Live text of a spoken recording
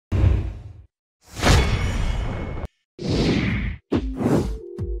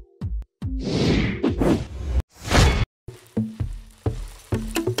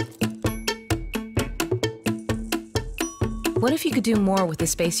What if you could do more with the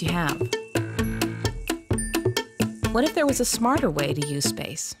space you have? What if there was a smarter way to use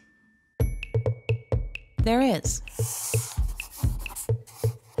space? There is.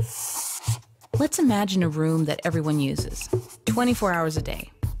 Let's imagine a room that everyone uses, 24 hours a day.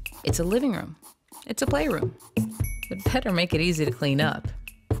 It's a living room. It's a playroom. But better make it easy to clean up.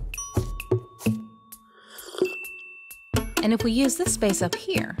 And if we use this space up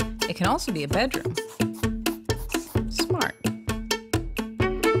here, it can also be a bedroom. Smart.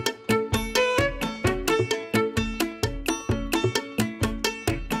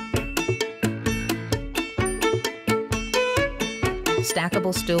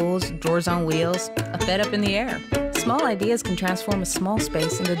 Stackable stools, drawers on wheels, a bed up in the air. Small ideas can transform a small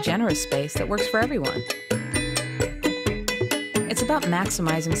space into a generous space that works for everyone. It's about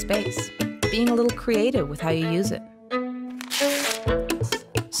maximizing space, being a little creative with how you use it.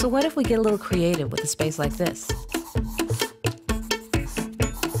 So what if we get a little creative with a space like this?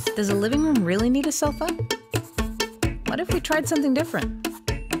 Does a living room really need a sofa? What if we tried something different?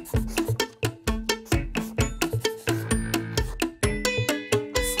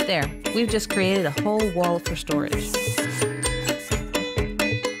 There, we've just created a whole wall for storage.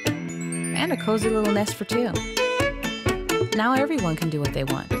 And a cozy little nest for two. Now everyone can do what they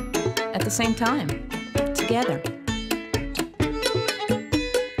want, at the same time, together.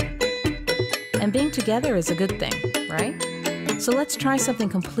 And being together is a good thing, right? So let's try something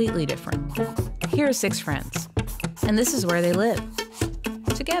completely different. Here are 6 friends, and this is where they live.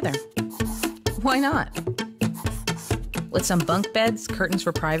 Together. Why not? With some bunk beds, curtains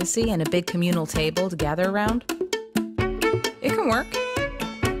for privacy, and a big communal table to gather around? It can work.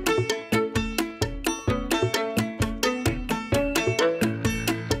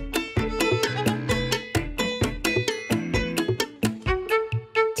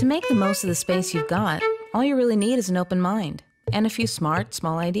 To make the most of the space you've got, all you really need is an open mind and a few smart,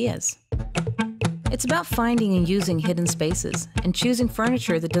 small ideas. It's about finding and using hidden spaces and choosing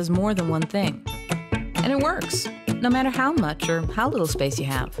furniture that does more than one thing. And it works, no matter how much or how little space you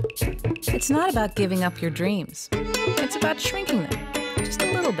have. It's not about giving up your dreams. It's about shrinking them, just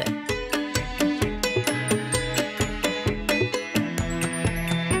a little bit.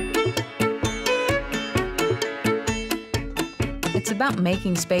 It's about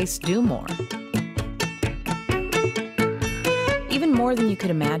making space do more. Even more than you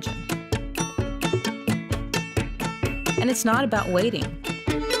could imagine. And it's not about waiting.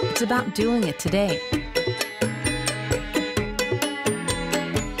 It's about doing it today.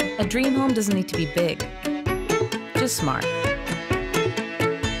 A dream home doesn't need to be big, just smart.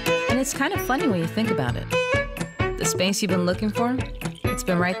 And it's kind of funny when you think about it. The space you've been looking for, it's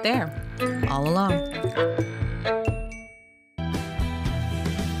been right there, all along.